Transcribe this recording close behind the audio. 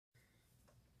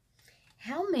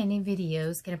How many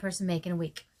videos can a person make in a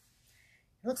week?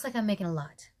 It looks like I'm making a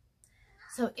lot.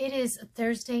 So it is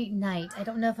Thursday night. I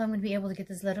don't know if I'm going to be able to get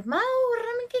this little... Did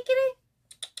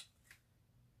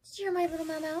you hear my little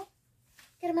Mau?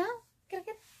 Get him out. Get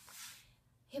him.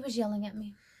 He was yelling at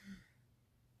me.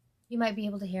 You might be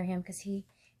able to hear him because he's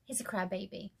a crab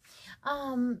baby.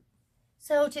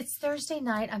 So it's Thursday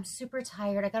night. I'm super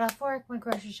tired. I got off work, went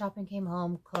grocery shopping, came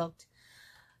home, cooked,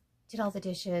 did all the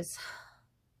dishes,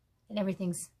 and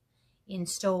everything's in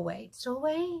stowaway.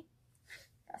 Stowaway?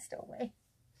 Not stowaway.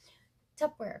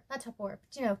 Tupperware. Not Tupperware,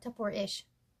 but you know, Tupperware-ish.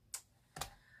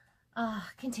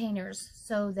 Containers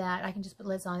so that I can just put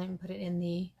lids on it and put it in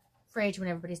the fridge when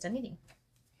everybody's done eating.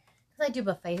 Because I do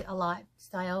buffet a lot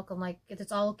style. I'm like, if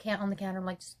it's all on the counter, I'm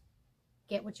like, just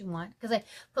get what you want. Because I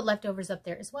put leftovers up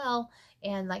there as well.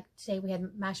 And like today we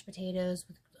had mashed potatoes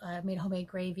with made homemade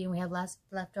gravy, and we had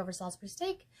leftover Salisbury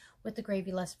steak with the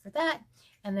gravy left for that.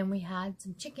 And then we had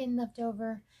some chicken left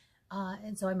over.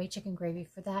 And so I made chicken gravy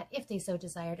for that if they so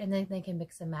desired. And then they can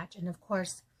mix and match. And of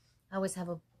course, I always have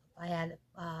I had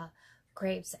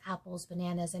grapes, apples,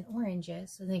 bananas, and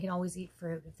oranges, so they can always eat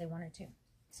fruit if they wanted to.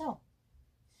 So,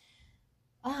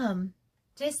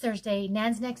 today's Thursday.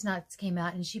 Nan's Next Nuts came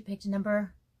out, and she picked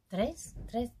number three.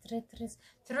 So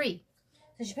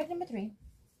she picked number 3.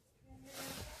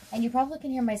 And you probably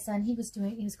can hear my son. He was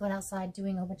going outside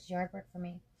doing a whole bunch of yard work for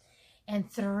me. And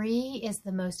 3 is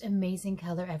the most amazing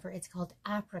color ever. It's called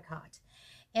apricot.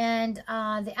 And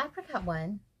the apricot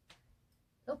one,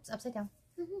 oops, upside down.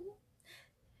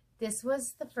 This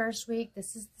was the first week.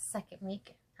 This is the second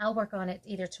week. I'll work on it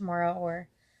either tomorrow or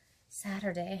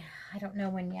Saturday. I don't know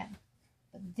when yet.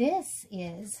 But this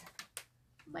is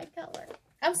my color.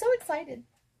 I'm so excited.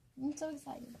 I'm so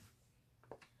excited.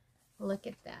 Look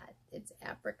at that. It's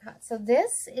apricot. So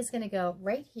this is going to go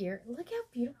right here. Look how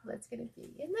beautiful that's going to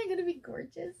be. Isn't that going to be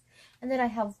gorgeous? And then I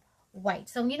have white.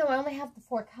 So, you know, I only have the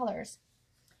 4 colors.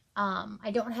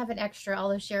 I don't have an extra,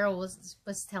 although Cheryl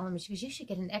was telling me, she goes, you should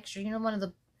get an extra. You know, one of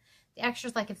the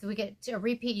extras, like if we get a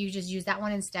repeat, you just use that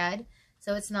one instead.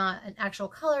 So it's not an actual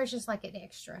color, it's just like an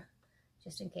extra,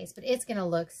 just in case. But it's going to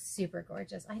look super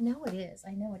gorgeous. I know it is.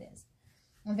 I know it is.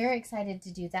 I'm very excited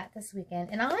to do that this weekend.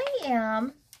 And I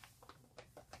am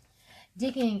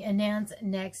digging Nan's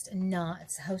Next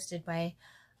Knots, hosted by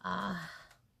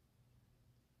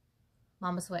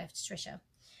Momma Swift, Trisha.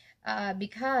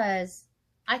 Because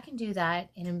I can do that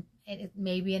in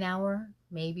maybe an hour,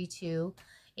 maybe 2.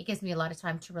 It gives me a lot of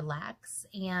time to relax.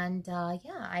 And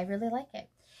yeah, I really like it.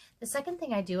 The second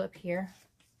thing I do up here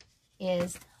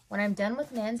is when I'm done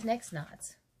with Nan's Next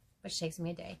Knots, which takes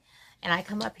me a day, and I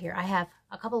come up here, I have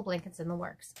a couple of blankets in the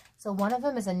works. So one of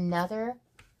them is another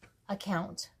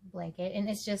account blanket, and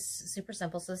it's just super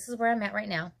simple. So this is where I'm at right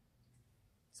now.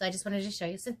 So I just wanted to show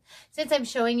you. Since I'm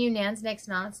showing you Nan's Next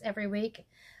Knots every week,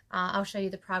 I'll show you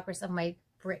the progress of my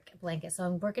brick blanket. So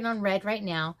I'm working on red right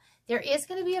now. There is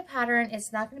going to be a pattern.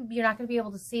 It's not going to be, you're not going to be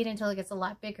able to see it until it gets a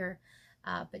lot bigger.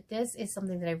 But this is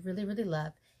something that I really, really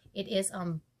love. It is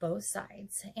on both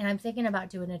sides. And I'm thinking about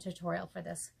doing a tutorial for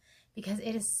this because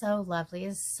it is so lovely. It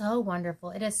is so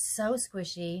wonderful. It is so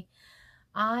squishy.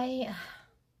 I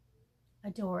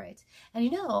adore it. And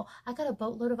you know, I got a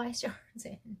boatload of ice yarns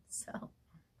in. So,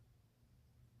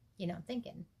 you know, I'm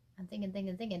thinking.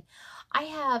 I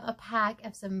have a pack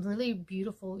of some really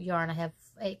beautiful yarn. I have,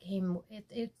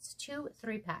 it's 2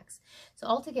 3-packs. So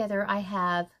altogether I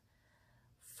have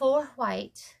 4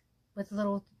 white with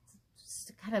little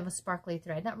kind of a sparkly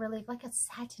thread, not really, like a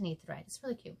satiny thread. It's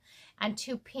really cute. And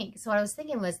 2 pink. So what I was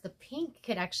thinking was the pink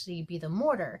could actually be the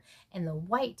mortar and the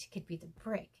white could be the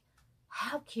brick.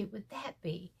 How cute would that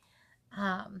be?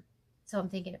 So I'm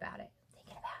thinking about it.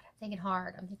 I'm thinking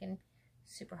hard. I'm thinking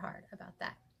super hard about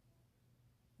that.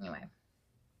 Anyway,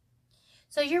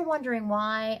 so you're wondering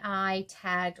why I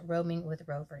tagged Roaming with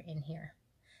Rover in here.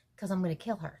 Because I'm going to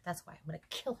kill her. That's why. I'm going to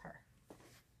kill her.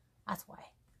 That's why.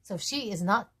 So she is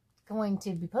not going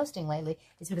to be posting lately.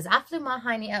 It's because I flew my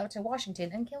hiney out to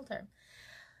Washington and killed her.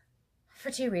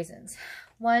 For 2 reasons.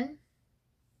 1,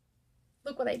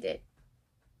 look what I did.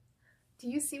 Do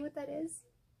you see what that is?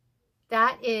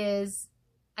 That is,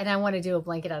 and I want to do a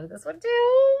blanket out of this one too.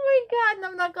 Oh my God, and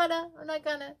I'm not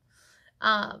gonna.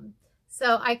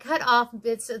 So I cut off,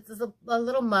 it's a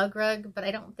little mug rug, but I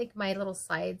don't think my little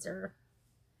sides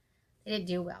they didn't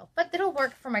do well. But it'll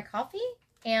work for my coffee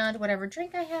and whatever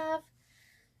drink I have.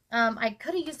 I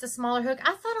could have used a smaller hook.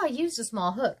 I thought I used a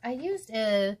small hook. I used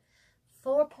a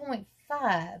 4.5.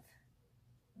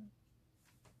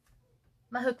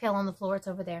 My hook fell on the floor. It's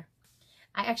over there.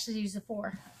 I actually used a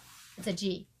 4. It's a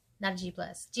G, not a G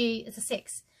plus. G is a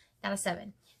 6, not a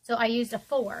 7. So I used a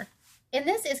 4 And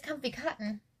this is comfy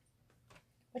cotton,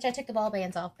 which I took the ball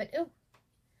bands off, but ooh,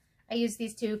 I used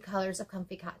these 2 colors of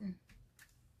comfy cotton.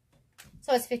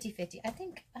 So it's 50-50. I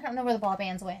don't know where the ball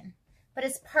bands went, but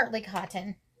it's partly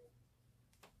cotton.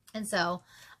 And so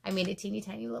I made a teeny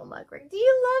tiny little mug ring. Do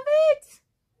you love it?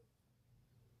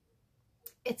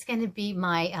 It's going to be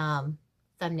my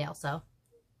thumbnail, so.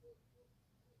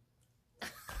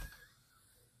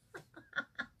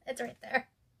 It's right there.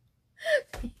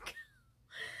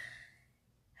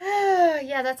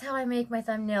 Yeah, that's how I make my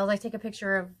thumbnails. I take a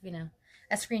picture of, you know,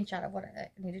 a screenshot of what I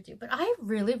need to do. But I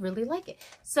really, really like it.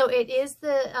 So it is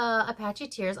the Apache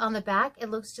Tears. On the back, it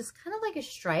looks just kind of like a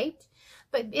striped.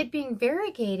 But it being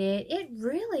variegated, it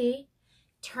really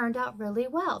turned out really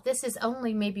well. This is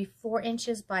only maybe 4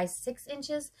 inches by 6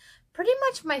 inches. Pretty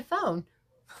much my phone.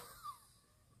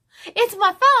 It's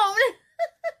my phone.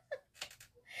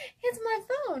 It's my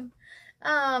phone.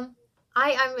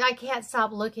 I can't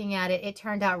stop looking at it. It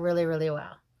turned out really, really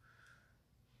well.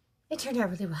 It turned out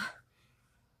really well.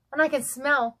 And I can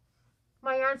smell.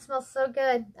 My yarn smells so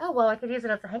good. Oh, well, I could use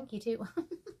it as a hanky, too.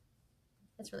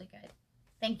 It's really good.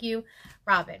 Thank you,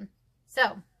 Robin.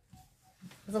 So,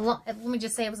 it was a long, let me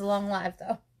just say it was a long live,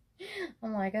 though.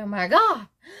 I'm like, oh, my God.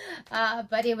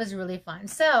 But it was really fun.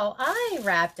 So, I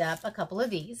wrapped up a couple of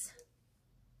these.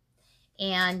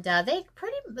 And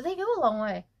they go a long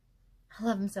way. I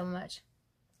love them so much.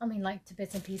 I mean, like to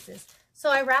bits and pieces. So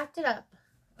I wrapped it up.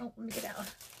 Oh, let me get out.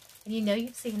 And you know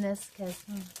you've seen this because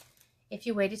if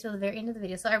you waited till the very end of the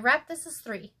video. So I wrapped this as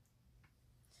 3.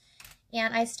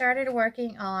 And I started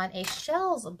working on a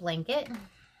Shawls blanket.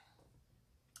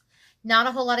 Not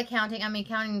a whole lot of counting. I mean,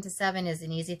 counting to 7 is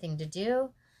an easy thing to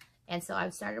do. And so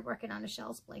I've started working on a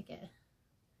Shawls blanket.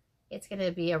 It's going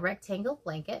to be a rectangle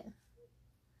blanket.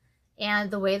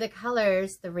 And the way the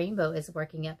colors, the rainbow is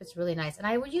working up, it's really nice. And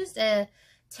I would use a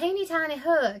teeny tiny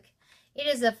hook. It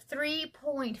is a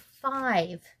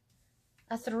 3.5.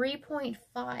 A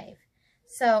 3.5.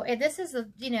 So this is a,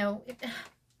 you know,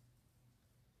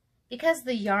 because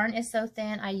the yarn is so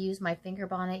thin, I use my finger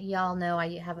bonnet. Y'all know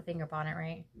I have a finger bonnet,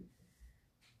 right?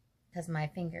 Because my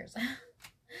fingers.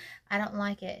 I don't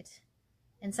like it.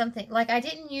 And something, like I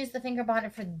didn't use the finger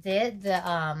bonnet for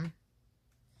the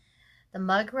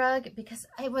mug rug because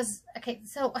it was, okay,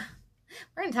 so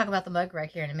we're going to talk about the mug rug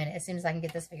here in a minute as soon as I can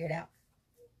get this figured out.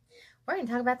 We're going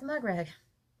to talk about the mug rug.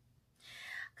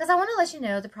 Because I want to let you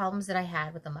know the problems that I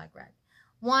had with the mug rug.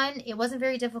 One, it wasn't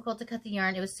very difficult to cut the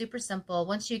yarn. It was super simple.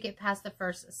 Once you get past the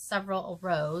first several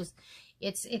rows,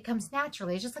 it comes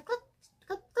naturally. It's just like, clip,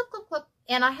 clip, clip, clip, clip.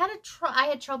 And I had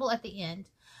trouble at the end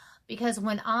because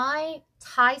when I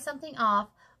tie something off,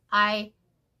 I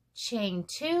chain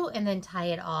 2 and then tie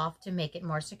it off to make it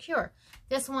more secure.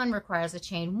 This one requires a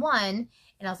chain 1,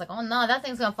 and I was like, oh no, that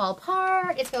thing's gonna fall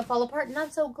apart. It's gonna fall apart. And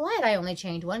I'm so glad I only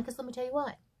chained 1, because let me tell you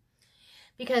what,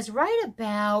 because right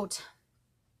about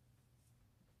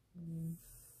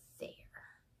there,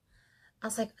 I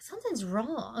was like, something's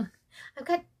wrong. I've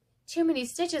got too many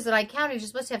stitches that I counted. You're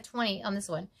supposed to have 20 on this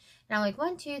one, and I'm like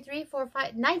 1 2 3 4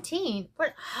 5 19.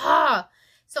 What?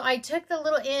 So I took the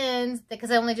little ends, because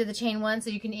I only did the chain 1, so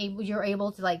you're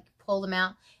able to like pull them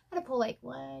out. I had to pull like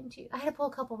 1, 2, I had to pull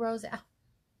a couple rows out.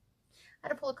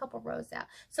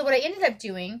 So what I ended up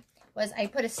doing was I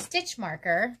put a stitch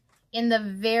marker in the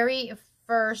very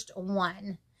first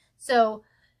one. So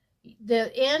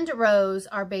the end rows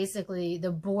are basically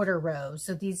the border rows.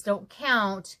 So these don't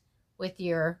count with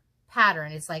your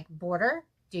pattern. It's like border,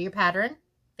 do your pattern,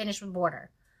 finish with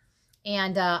border.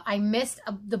 And I missed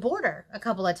the border a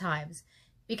couple of times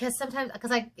because sometimes,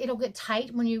 because it'll get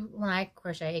tight when I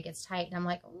crochet, it gets tight, and I'm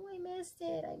like, oh, I missed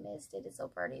it. It's so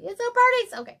pretty. It's so pretty.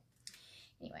 So, okay.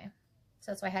 Anyway,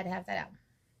 so I had to have that out.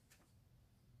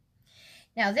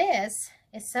 Now this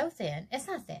is so thin. It's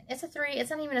not thin. It's a 3.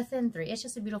 It's not even a thin 3. It's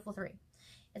just a beautiful 3.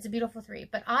 It's a beautiful 3.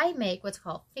 But I make what's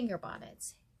called finger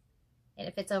bonnets, and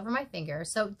it fits over my finger,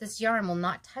 so this yarn will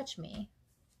not touch me.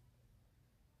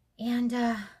 And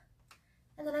then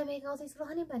I make all these little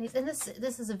honey bunnies. And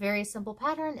this is a very simple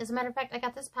pattern. As a matter of fact, I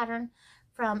got this pattern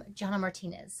from Jonna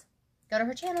Martinez. Go to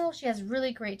her channel. She has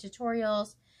really great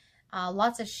tutorials.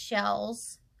 Lots of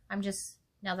shells. I'm just,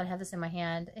 now that I have this in my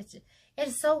hand, it's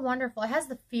so wonderful. It has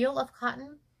the feel of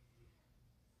cotton,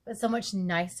 but so much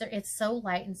nicer. It's so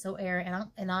light and so airy.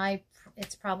 And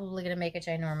it's probably going to make it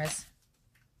ginormous.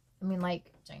 I mean,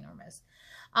 like, ginormous.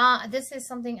 This is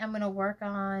something I'm going to work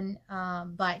on,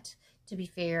 but to be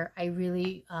fair, I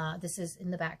really, this is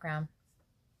in the background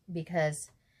because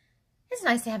it's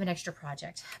nice to have an extra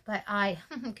project, but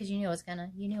because you knew I was gonna,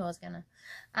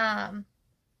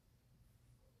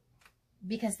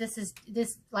 because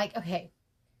like, okay,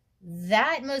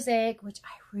 that mosaic, which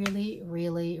I really,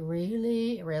 really,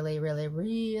 really, really, really,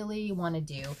 really want to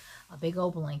do, a big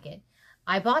old blanket.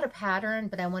 I bought a pattern,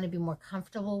 but I want to be more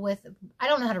comfortable with. I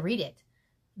don't know how to read it.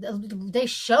 They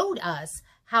showed us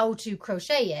how to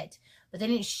crochet it, but they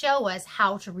didn't show us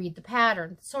how to read the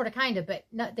pattern. Sort of, kind of, but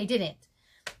no, they didn't.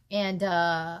 And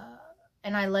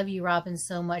I love you, Robin,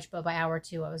 so much, but by hour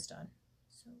 2, I was done.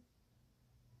 So,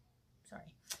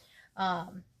 sorry.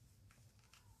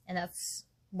 And that's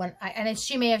when and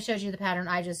she may have showed you the pattern.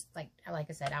 I just, like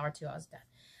I said, hour 2, I was done.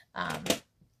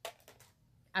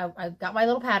 I got my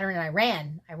little pattern and I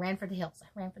ran for the hills.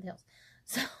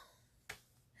 So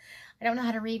I don't know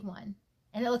how to read one.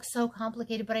 And it looks so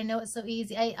complicated, but I know it's so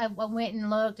easy. I went and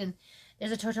looked, and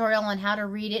there's a tutorial on how to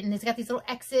read it, and it's got these little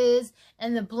X's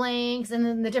and the blanks and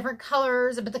then the different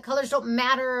colors, but the colors don't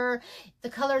matter. The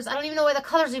colors, I don't even know why the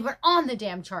colors are even on the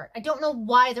damn chart. I don't know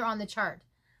why they're on the chart.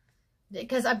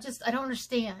 Because I don't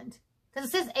understand. Because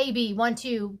it says A, B, 1,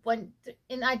 2, 1,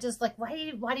 and I just like, why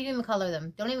do you even color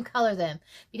them? Don't even color them.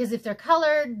 Because if they're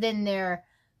colored, then they're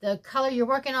the color you're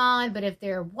working on, but if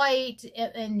they're white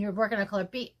and you're working on color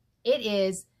B, it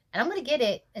is, and I'm going to get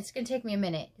it. It's going to take me a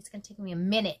minute. It's going to take me a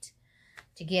minute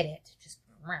to get it. Just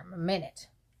a minute.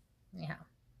 Yeah.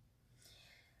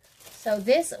 So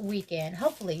this weekend,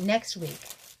 hopefully next week,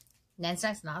 next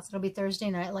not, so it'll be Thursday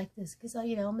night like this, because,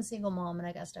 you know, I'm a single mom and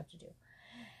I got stuff to do.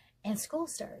 And school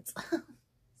starts.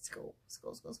 School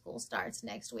starts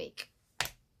next week.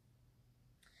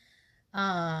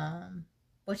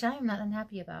 Which I am not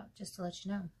unhappy about, just to let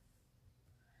you know.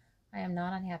 I am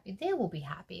not unhappy. They will be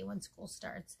happy when school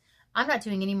starts. I'm not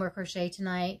doing any more crochet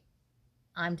tonight.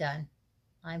 I'm done.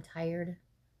 I'm tired.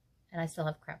 And I still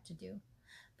have crap to do.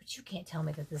 But you can't tell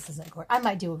me that this isn't gorgeous. I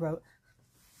might do a row.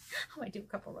 I might do a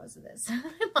couple rows of this.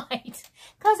 I might.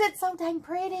 Because it's so dang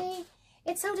pretty.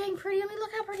 It's so dang pretty. I mean,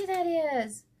 look how pretty that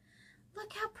is.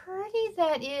 Look how pretty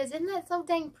that is. Isn't that so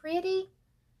dang pretty?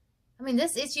 I mean,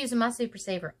 it's using my Super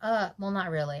Saver. Well,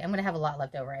 not really. I'm going to have a lot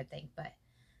left over, I think. But,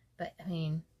 I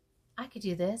mean, I could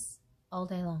do this all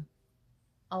day long.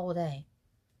 All day.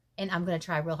 And I'm going to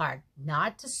try real hard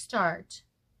not to start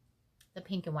the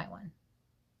pink and white one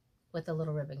with the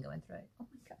little ribbon going through it. Oh,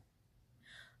 my God.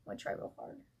 I'm going to try real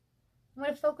hard. I'm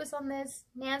going to focus on this.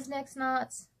 Nan's next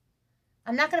knots.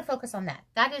 I'm not going to focus on that.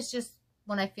 That is just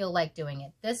when I feel like doing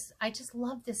it. This, I just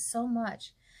love this so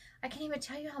much. I can't even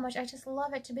tell you how much. I just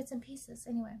love it to bits and pieces.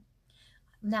 Anyway,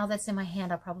 now that's in my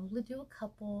hand, I'll probably do a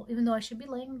couple, even though I should be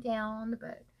laying down.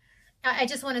 But I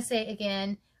just want to say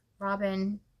again,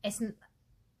 Robin, it's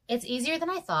easier than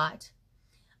I thought.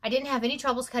 I didn't have any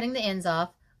troubles cutting the ends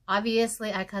off.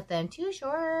 Obviously, I cut them too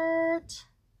short.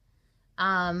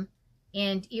 And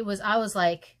I was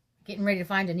like getting ready to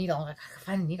find a needle. I'm like, I gotta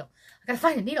find a needle. I gotta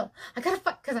find a needle.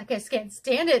 Because I can't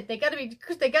stand it. They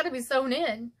gotta be sewn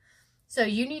in. So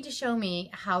you need to show me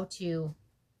how to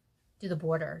do the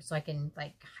border so I can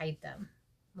like hide them.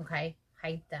 Okay?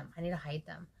 Hide them. I need to hide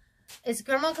them. Is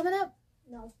Grandma coming up?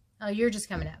 No. Oh, you're just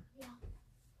coming up. Yeah.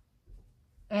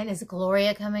 And is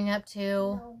Gloria coming up too?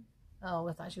 No. Oh,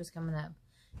 I thought she was coming up.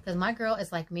 Because my girl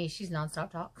is like me. She's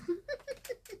nonstop talk.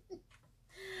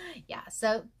 Yeah,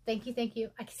 so thank you.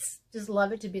 I just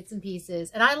love it to bits and pieces.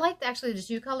 And I like actually the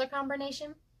 2-color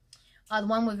combination. The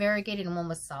one with variegated and one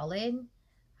with solid.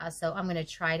 So I'm going to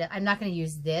try to, I'm not going to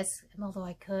use this, although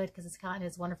I could because it's cotton,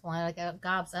 it's wonderful. I like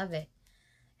gobs of it.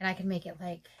 And I can make it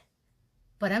like,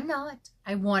 but I'm not.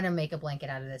 I want to make a blanket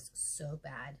out of this so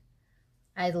bad.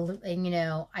 I was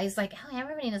like, oh,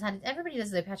 everybody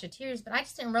does the patch of tears, but I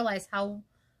just didn't realize how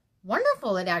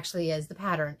wonderful it actually is, the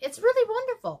pattern. It's really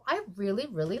wonderful. I really,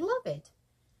 really love it.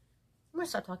 I'm going to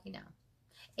stop talking now.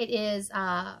 It is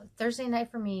Thursday night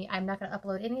for me. I'm not going to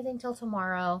upload anything till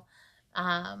tomorrow.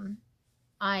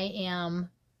 I am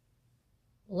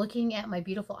looking at my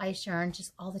beautiful ice yarn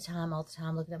just all the time,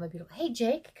 looking at my beautiful... Hey,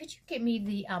 Jake, could you get me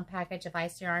the package of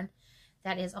ice yarn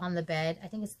that is on the bed? I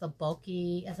think it's the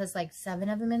bulky... It says like 7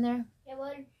 of them in there. Yeah,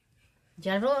 what?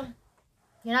 Jelvo?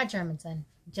 You're not German, son.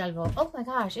 Jelvo. Oh my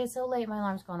gosh, it's so late. My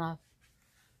alarm's going off.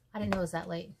 I didn't know it was that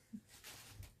late.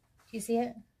 Do you see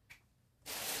it?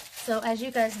 So as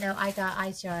you guys know, I got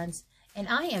ice yarns, and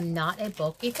I am not a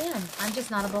bulky fan. I'm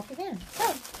just not a bulky fan.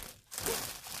 So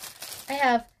I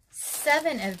have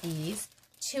 7 of these.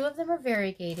 2 of them are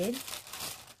variegated.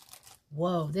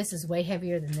 Whoa, this is way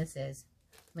heavier than this is.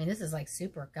 I mean, this is like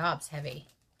super gobs heavy.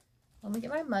 Let me get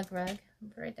my mug rug.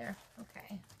 Put it right there.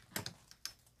 Okay.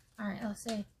 All right, let's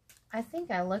see. I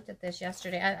think I looked at this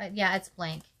yesterday. Yeah, it's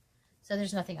blank. So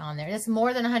there's nothing on there. It's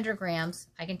more than 100 grams.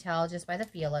 I can tell just by the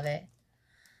feel of it.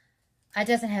 It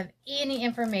doesn't have any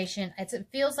information. It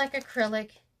feels like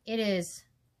acrylic. It is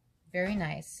very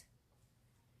nice.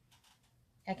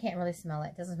 I can't really smell it.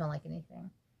 It doesn't smell like anything.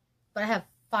 But I have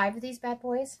 5 of these bad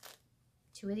boys.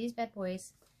 2 of these bad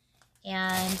boys.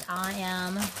 And I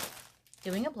am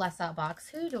doing a bless out box.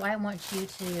 Who do I want you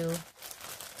to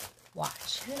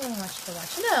watch? Who do I want you to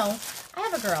watch? No, I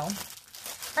have a girl.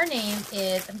 Her name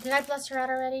is, did I bless her out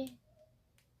already?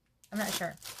 I'm not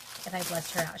sure if I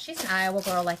blessed her out. She's an Iowa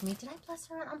girl like me. Did I bless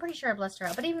her out? I'm pretty sure I blessed her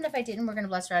out. But even if I didn't, we're going to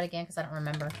bless her out again because I don't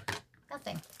remember.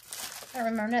 Nothing. I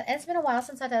don't remember. And it's been a while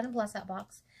since I've done a bless out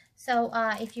box. So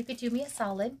if you could do me a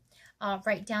solid,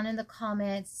 write down in the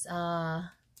comments, I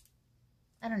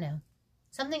don't know,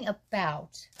 something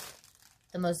about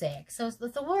the mosaic. So if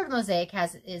the word mosaic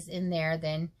is in there,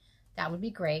 then that would be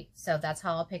great. So that's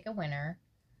how I'll pick a winner.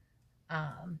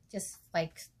 Just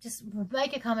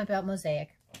make a comment about mosaic.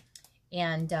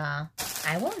 And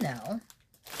I will know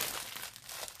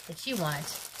that you want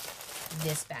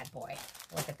this bad boy.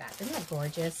 Look at that. Isn't that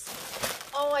gorgeous?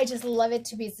 Oh, I just love it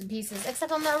to bits and pieces.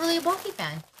 Except I'm not really a bulky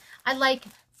fan. I like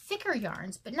thicker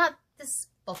yarns, but not this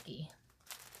bulky.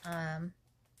 I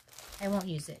won't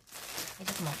use it. I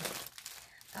just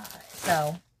won't.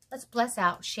 So let's bless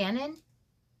out Shannon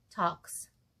Talks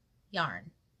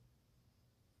Yarn.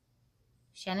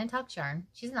 Shannon Talks Yarn.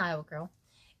 She's an Iowa girl.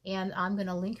 And I'm going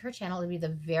to link her channel. It'll be the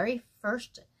very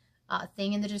first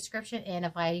thing in the description. And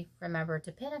if I remember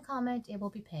to pin a comment, it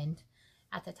will be pinned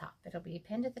at the top. It'll be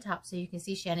pinned at the top so you can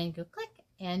see Shannon. Go click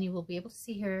and you will be able to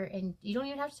see her. And you don't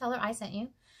even have to tell her I sent you.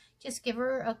 Just give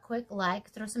her a quick like.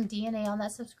 Throw some DNA on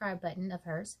that subscribe button of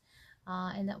hers.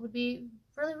 And that would be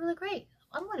really, really great.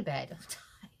 I'm going to bed. I'm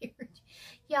tired.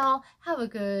 Y'all, have a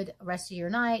good rest of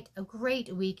your night. A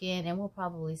great weekend. And we'll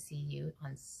probably see you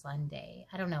on Sunday.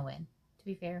 I don't know when. To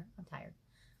be fair, I'm tired.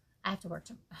 I have to work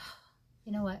tomorrow.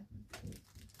 You know what?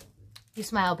 You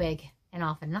smile big and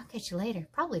often. And I'll catch you later.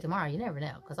 Probably tomorrow. You never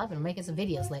know. Because I've been making some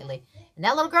videos lately. And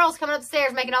that little girl's coming up the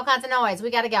stairs making all kinds of noise. We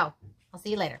got to go. I'll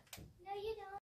see you later.